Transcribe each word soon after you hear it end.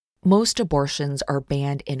Most abortions are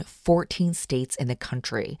banned in 14 states in the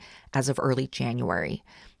country as of early January.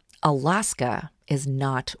 Alaska is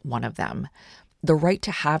not one of them. The right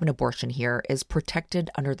to have an abortion here is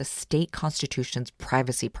protected under the state constitution's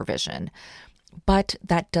privacy provision. But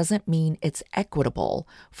that doesn't mean it's equitable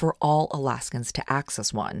for all Alaskans to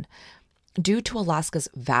access one. Due to Alaska's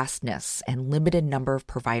vastness and limited number of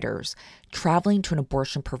providers, traveling to an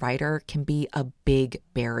abortion provider can be a big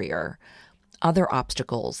barrier. Other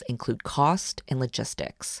obstacles include cost and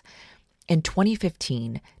logistics. In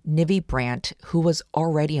 2015, Nivi Brandt, who was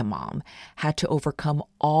already a mom, had to overcome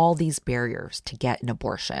all these barriers to get an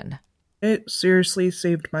abortion. It seriously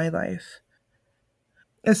saved my life,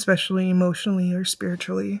 especially emotionally or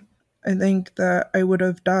spiritually. I think that I would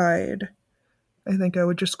have died. I think I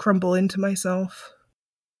would just crumble into myself.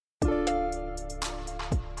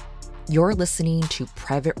 You're listening to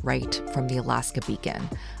Private Right from the Alaska Beacon,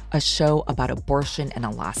 a show about abortion in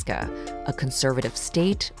Alaska, a conservative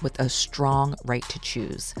state with a strong right to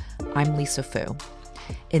choose. I'm Lisa Fu.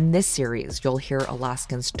 In this series, you'll hear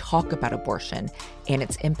Alaskans talk about abortion and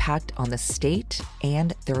its impact on the state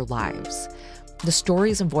and their lives. The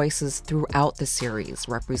stories and voices throughout the series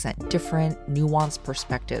represent different, nuanced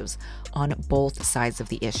perspectives on both sides of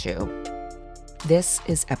the issue. This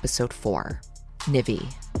is episode 4, Nivi.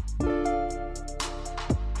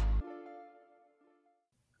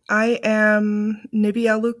 I am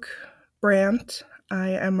Niviaaluk Brandt. I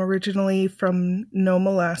am originally from Nome,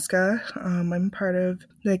 Alaska. I'm part of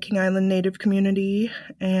the King Island Native community,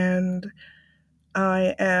 and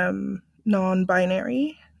I am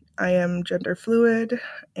non-binary. I am gender fluid,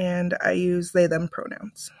 and I use they/them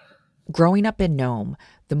pronouns. Growing up in Nome,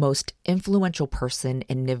 the most influential person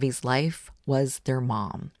in Nivi's life was their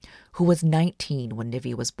mom, who was 19 when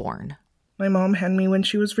Nivi was born. My mom had me when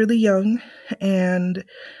she was really young, and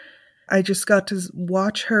I just got to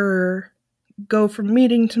watch her go from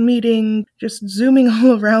meeting to meeting, just zooming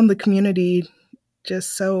all around the community,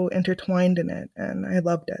 just so intertwined in it, and I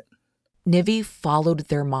loved it. Nivi followed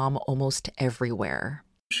their mom almost everywhere.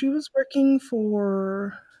 She was working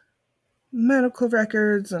for medical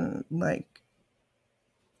records and,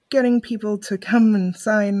 getting people to come and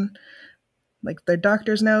sign, their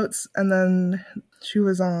doctor's notes, and then she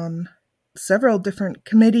was on several different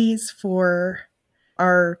committees for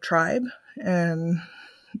our tribe, and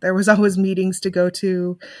there was always meetings to go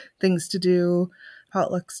to, things to do,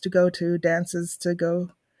 potlucks to go to, dances to go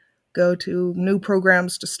to, new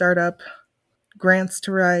programs to start up, grants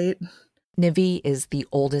to write. Nivi is the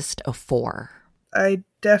oldest of 4. I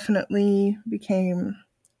definitely became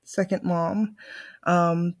second mom.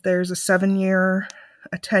 There's a 7-year,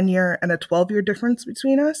 a 10-year, and a 12-year difference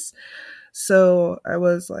between us. So I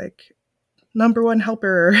was number one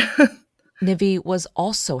helper. Nivi was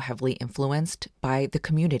also heavily influenced by the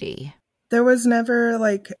community. There was never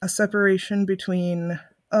a separation between,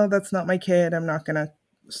 oh, that's not my kid, I'm not going to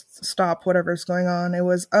stop whatever's going on. It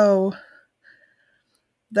was, oh,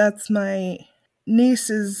 that's my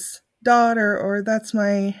niece's daughter, or that's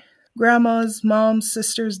my grandma's mom's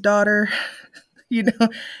sister's daughter.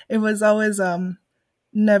 It was always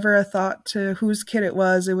never a thought to whose kid it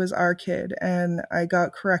was. It was our kid. And I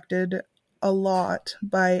got corrected a lot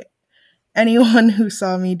by anyone who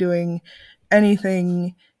saw me doing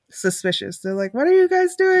anything suspicious. They're like, what are you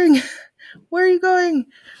guys doing? Where are you going?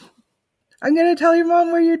 I'm going to tell your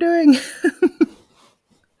mom what you're doing.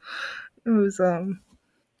 It was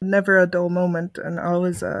never a dull moment, and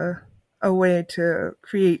always a way to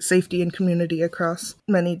create safety and community across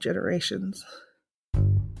many generations.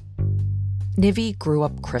 Nivi grew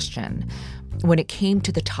up Christian. When it came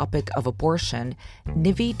to the topic of abortion,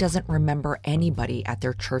 Nivi doesn't remember anybody at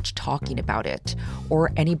their church talking about it,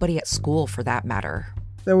 or anybody at school for that matter.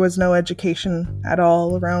 There was no education at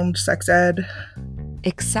all around sex ed.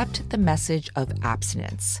 Except the message of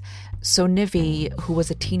abstinence. So Nivi, who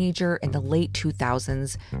was a teenager in the late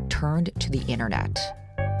 2000s, turned to the internet.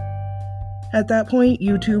 At that point,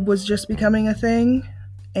 YouTube was just becoming a thing,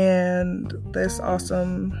 and this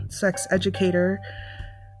awesome sex educator,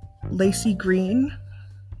 Lacey Green,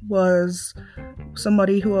 was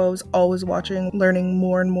somebody who I was always watching, learning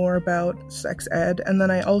more and more about sex ed. And then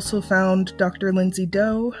I also found Dr. Lindsay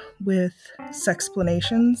Doe with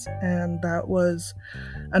Sexplanations, and that was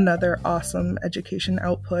another awesome education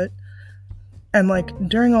output. And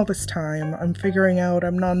during all this time, I'm figuring out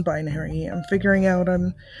I'm non-binary. I'm figuring out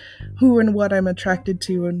I'm who and what I'm attracted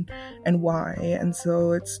to and why. And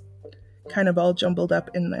so it's kind of all jumbled up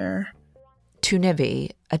in there. To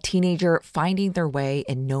Nivi, a teenager finding their way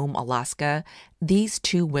in Nome, Alaska, these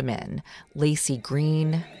two women, Lacey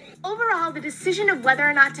Green. Overall, the decision of whether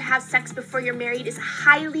or not to have sex before you're married is a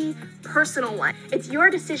highly personal one. It's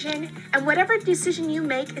your decision, and whatever decision you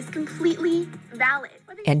make is completely valid.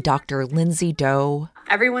 And Dr. Lindsay Doe.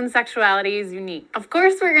 Everyone's sexuality is unique. Of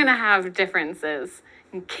course, we're going to have differences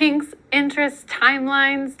in kinks, interests,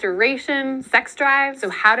 timelines, duration, sex drive. So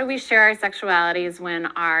how do we share our sexualities when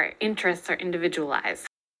our interests are individualized?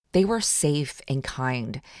 They were safe and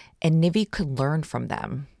kind, and Nivi could learn from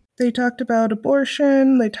them. They talked about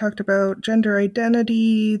abortion, they talked about gender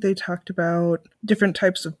identity, they talked about different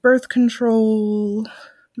types of birth control.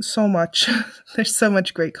 So much. There's so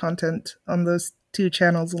much great content on those 2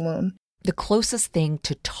 channels alone. The closest thing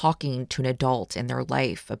to talking to an adult in their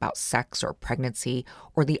life about sex or pregnancy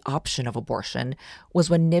or the option of abortion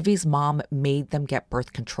was when Nivi's mom made them get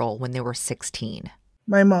birth control when they were 16.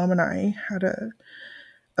 My mom and I had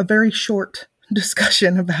a very short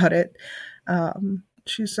discussion about it.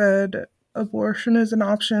 She said, abortion is an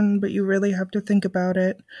option, but you really have to think about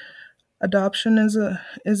it. Adoption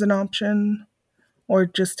is an option, or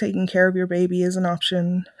just taking care of your baby is an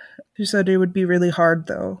option. She said it would be really hard,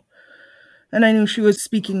 though. And I knew she was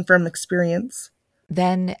speaking from experience.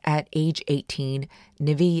 Then, at age 18,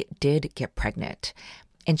 Nivi did get pregnant,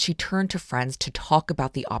 and she turned to friends to talk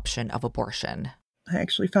about the option of abortion. I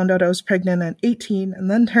actually found out I was pregnant at 18 and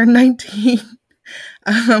then turned 19.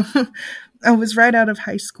 I was right out of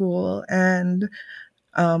high school, and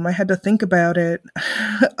I had to think about it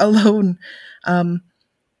alone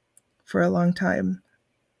for a long time.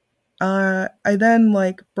 I then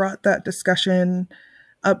brought that discussion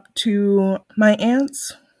up to my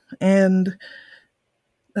aunts, and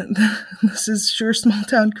this is sure small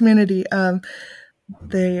town community.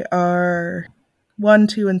 They are 1,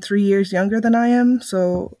 2, and 3 years younger than I am,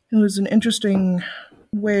 so it was an interesting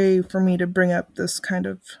way for me to bring up this kind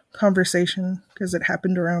of conversation because it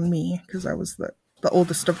happened around me because I was the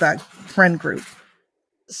oldest of that friend group.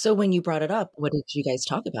 So when you brought it up, what did you guys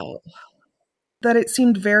talk about? That it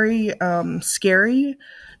seemed very scary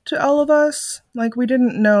to all of us. Like, we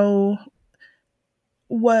didn't know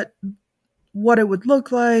what it would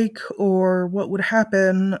look like or what would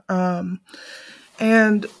happen.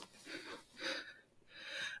 And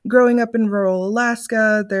growing up in rural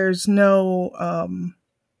Alaska, there's no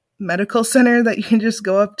medical center that you can just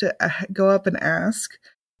go up and ask.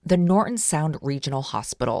 The Norton Sound Regional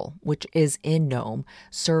Hospital, which is in Nome,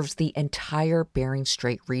 serves the entire Bering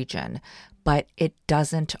Strait region, but it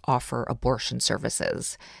doesn't offer abortion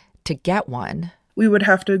services. To get one, we would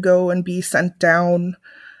have to go and be sent down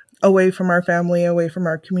away from our family, away from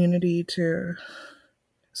our community to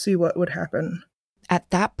see what would happen. At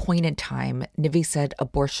that point in time, Nivi said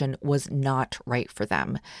abortion was not right for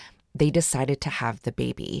them. They decided to have the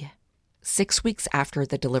baby. 6 weeks after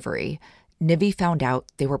the delivery, Nivi found out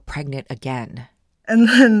they were pregnant again. And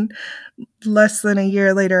then less than a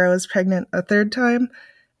year later, I was pregnant a 3rd time.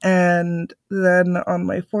 And then on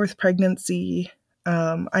my 4th pregnancy,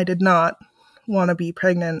 I did not want to be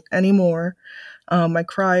pregnant anymore. I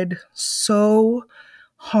cried so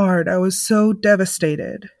hard. I was so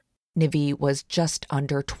devastated. Nivi was just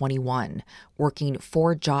under 21, working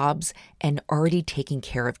 4 jobs and already taking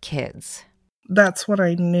care of kids. That's when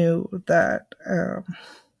I knew that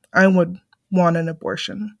I would want an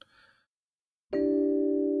abortion.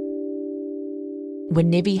 When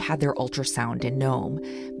Nivi had their ultrasound in Nome,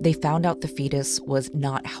 they found out the fetus was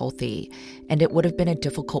not healthy, and it would have been a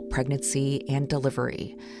difficult pregnancy and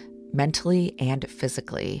delivery, mentally and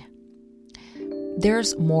physically.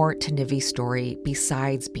 There's more to Nivi's story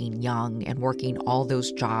besides being young and working all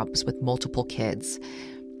those jobs with multiple kids.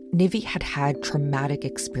 Nivi had had traumatic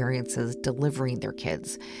experiences delivering their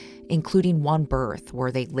kids, including one birth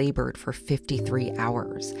where they labored for 53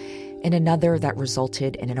 hours, and another that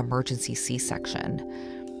resulted in an emergency C-section.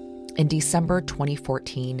 In December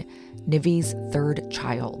 2014, Nivi's 3rd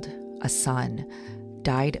child, a son,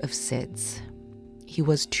 died of SIDS. He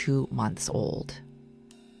was 2 months old.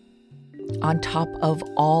 On top of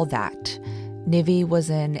all that, Nivi was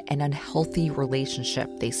in an unhealthy relationship,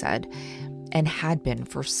 they said, and had been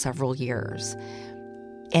for several years.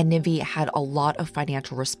 And Nivi had a lot of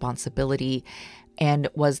financial responsibility and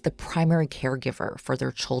was the primary caregiver for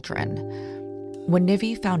their children. When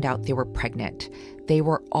Nivi found out they were pregnant, they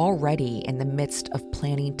were already in the midst of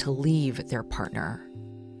planning to leave their partner.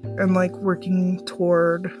 And working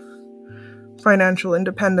toward financial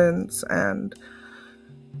independence and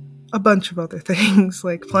a bunch of other things,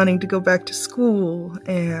 like planning to go back to school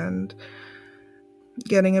and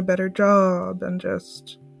getting a better job and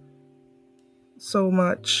just so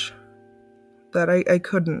much that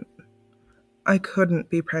I couldn't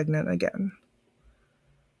be pregnant again.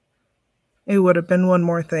 It would have been one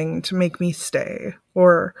more thing to make me stay,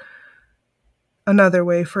 or another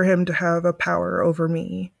way for him to have a power over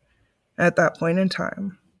me at that point in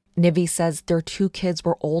time. Nivi says their 2 kids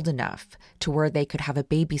were old enough to where they could have a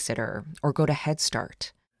babysitter or go to Head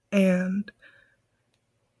Start. And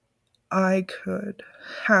I could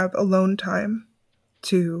have alone time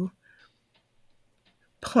to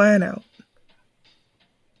plan out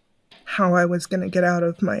how I was going to get out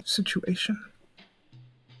of my situation.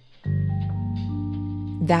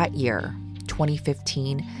 That year,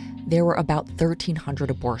 2015, there were about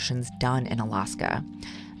 1,300 abortions done in Alaska.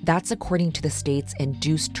 That's according to the state's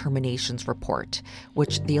Induced Terminations Report,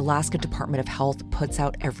 which the Alaska Department of Health puts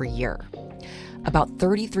out every year. About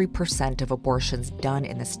 33% of abortions done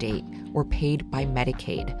in the state were paid by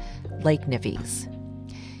Medicaid, like Nivi's.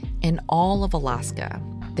 In all of Alaska,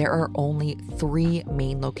 there are only 3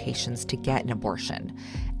 main locations to get an abortion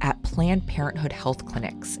at Planned Parenthood health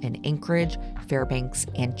clinics in Anchorage, Fairbanks,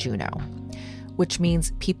 and Juneau, which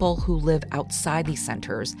means people who live outside these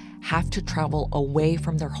centers have to travel away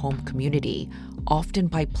from their home community, often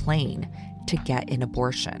by plane, to get an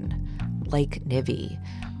abortion, like Nivi.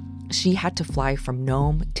 She had to fly from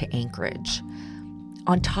Nome to Anchorage.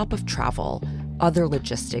 On top of travel, other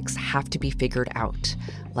logistics have to be figured out,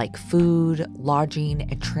 like food, lodging,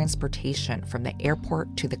 and transportation from the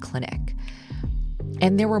airport to the clinic.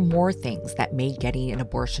 And there were more things that made getting an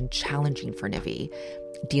abortion challenging for Nivi,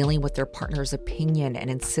 dealing with their partner's opinion and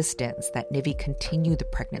insistence that Nivi continue the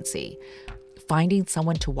pregnancy, finding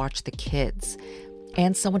someone to watch the kids,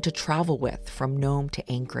 and someone to travel with from Nome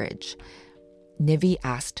to Anchorage. Nivi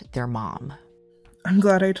asked their mom. I'm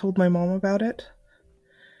glad I told my mom about it.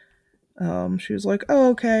 She was like, oh,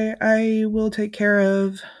 okay, I will take care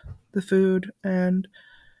of the food and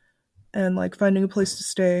like finding a place to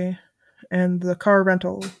stay and the car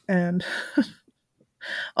rental and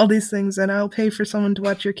all these things, and I'll pay for someone to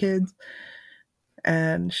watch your kids.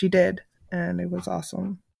 And she did, and it was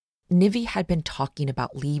awesome. Nivi had been talking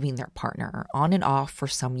about leaving their partner on and off for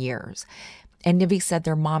some years, and Nivi said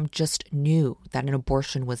their mom just knew that an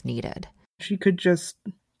abortion was needed. She could just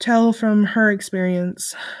tell from her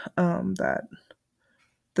experience that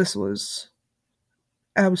this was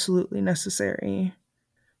absolutely necessary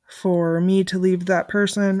for me to leave that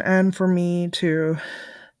person and for me to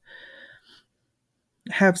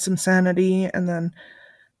have some sanity. And then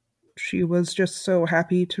she was just so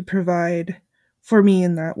happy to provide for me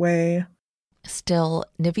in that way. Still,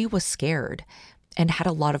 Nivi was scared and had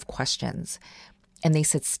a lot of questions. And they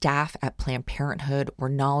said staff at Planned Parenthood were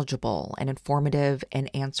knowledgeable and informative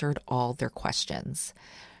and answered all their questions.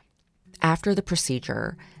 After the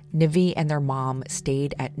procedure, Nivi and their mom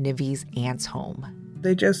stayed at Nivi's aunt's home.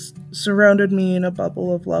 They just surrounded me in a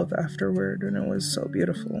bubble of love afterward, and it was so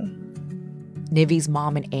beautiful. Nivi's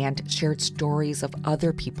mom and aunt shared stories of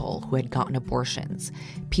other people who had gotten abortions,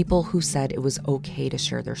 people who said it was okay to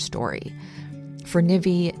share their story. For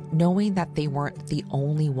Nivi, knowing that they weren't the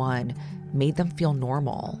only one made them feel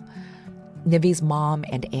normal. Nivi's mom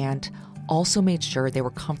and aunt also made sure they were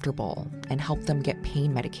comfortable and helped them get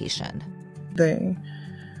pain medication. They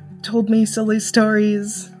told me silly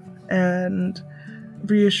stories and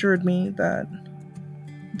reassured me that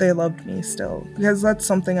they loved me still, because that's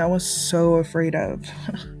something I was so afraid of.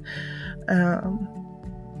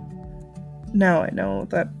 Now I know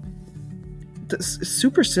that this is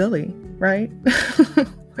super silly, right?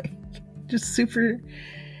 Like, just super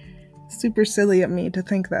silly of me to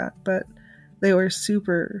think that, but they were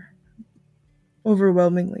super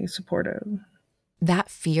overwhelmingly supportive. That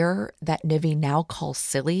fear that Nivi now calls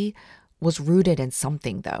silly was rooted in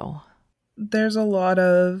something, though. There's a lot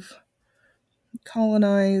of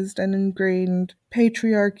colonized and ingrained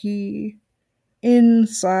patriarchy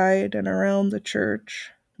inside and around the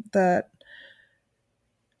church that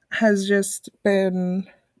has just been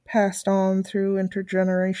passed on through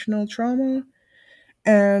intergenerational trauma.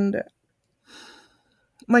 And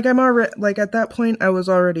like, I'm already, like, at that point I was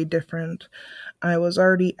already different. I was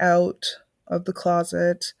already out of the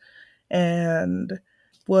closet and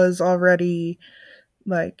was already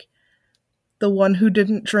like the one who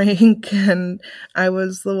didn't drink, and I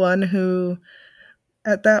was the one who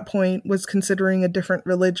at that point was considering a different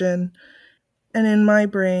religion. And in my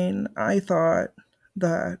brain, I thought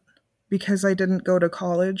that because I didn't go to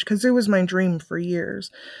college, because it was my dream for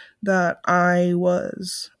years, that I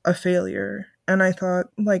was a failure. And I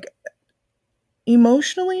thought, like,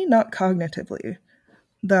 emotionally, not cognitively,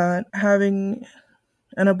 that having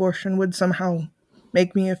an abortion would somehow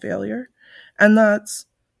make me a failure. And that's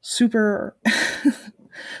super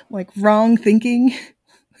like wrong thinking.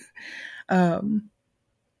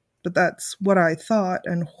 But that's what I thought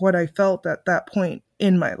and what I felt at that point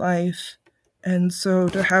in my life. And so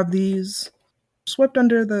to have these swept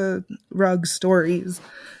under the rug stories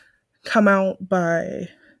come out by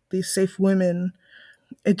these safe women,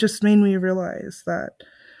 it just made me realize that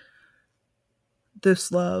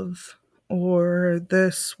this love or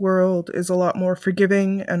this world is a lot more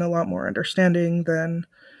forgiving and a lot more understanding than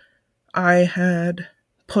I had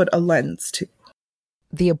put a lens to.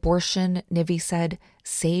 The abortion, Nivi said,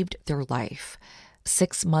 saved their life.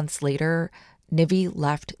 6 months later, Nivi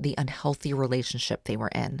left the unhealthy relationship they were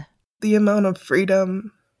in. The amount of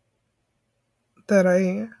freedom that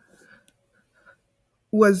I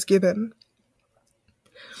was given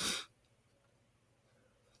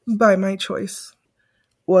by my choice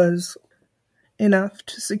was enough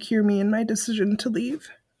to secure me in my decision to leave.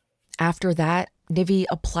 After that, Nivi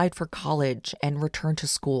applied for college and returned to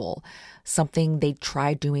school, something they'd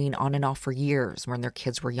tried doing on and off for years when their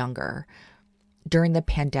kids were younger. During the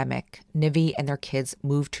pandemic, Nivi and their kids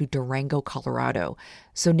moved to Durango, Colorado,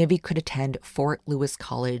 so Nivi could attend Fort Lewis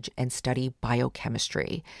College and study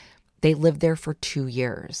biochemistry. They lived there for 2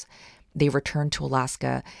 years. They returned to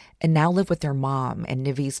Alaska and now live with their mom and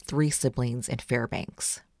Nivi's 3 siblings in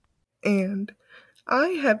Fairbanks. And I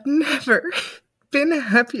have never been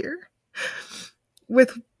happier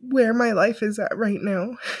with where my life is at right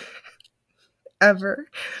now. Ever.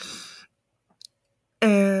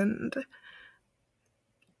 And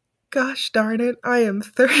gosh darn it, I am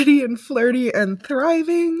 30 and flirty and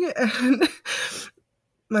thriving, and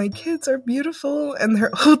my kids are beautiful and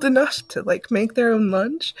they're old enough to make their own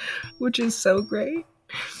lunch, which is so great.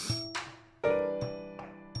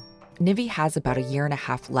 Nivi has about 1.5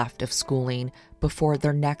 years left of schooling before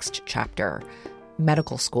their next chapter,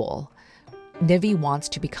 medical school. Nivi wants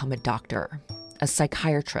to become a doctor, a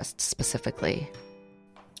psychiatrist specifically.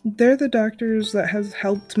 They're the doctors that has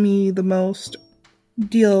helped me the most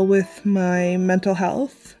deal with my mental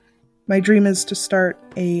health. My dream is to start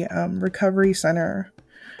a recovery center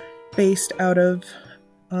based out of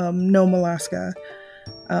Nome, Alaska,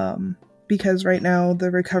 because right now the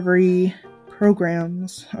recovery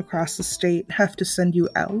programs across the state have to send you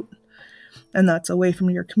out, and that's away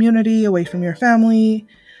from your community, away from your family,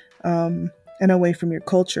 and away from your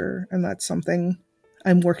culture, and that's something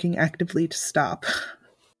I'm working actively to stop.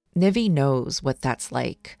 Nivi knows what that's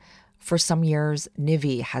like. For some years,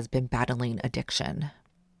 Nivi has been battling addiction.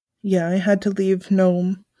 Yeah, I had to leave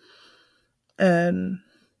Nome and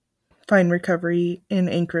find recovery in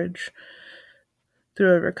Anchorage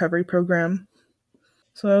through a recovery program.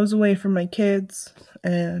 So I was away from my kids,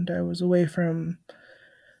 and I was away from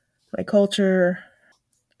my culture,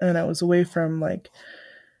 and I was away from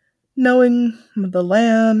knowing the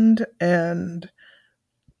land and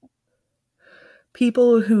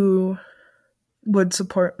people who would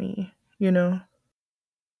support me,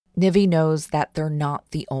 Nivi knows that they're not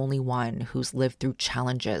the only one who's lived through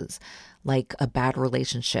challenges like a bad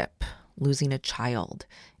relationship, losing a child,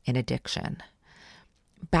 and addiction.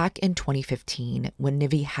 Back in 2015, when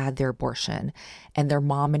Nivi had their abortion and their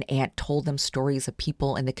mom and aunt told them stories of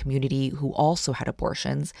people in the community who also had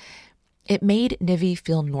abortions, it made Nivi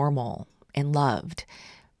feel normal and loved.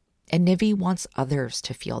 And Nivi wants others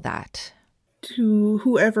to feel that. To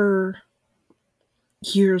whoever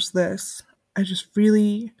hears this, I just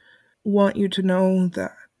really want you to know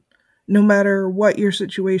that no matter what your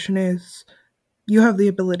situation is, you have the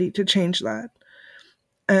ability to change that.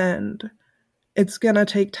 And it's gonna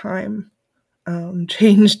take time.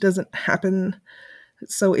 Change doesn't happen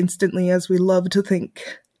so instantly as we love to think,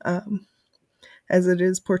 as it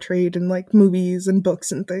is portrayed in movies and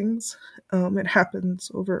books and things. It happens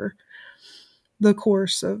over the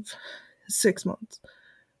course of 6 months,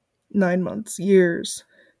 9 months, years.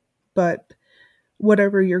 But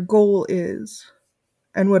whatever your goal is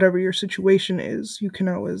and whatever your situation is, you can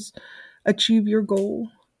always achieve your goal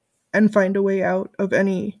and find a way out of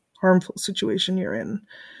any harmful situation you're in.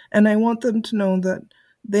 And I want them to know that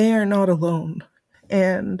they are not alone,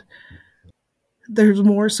 and there's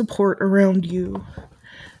more support around you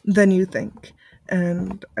than you think.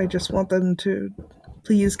 And I just want them to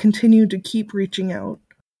please continue to keep reaching out.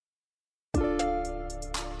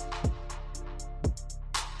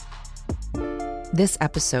 This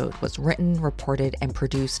episode was written, reported, and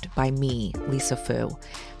produced by me, Lisa Fu.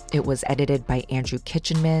 It was edited by Andrew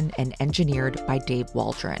Kitchenman and engineered by Dave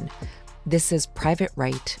Waldron. This is Private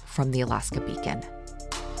Right from the Alaska Beacon.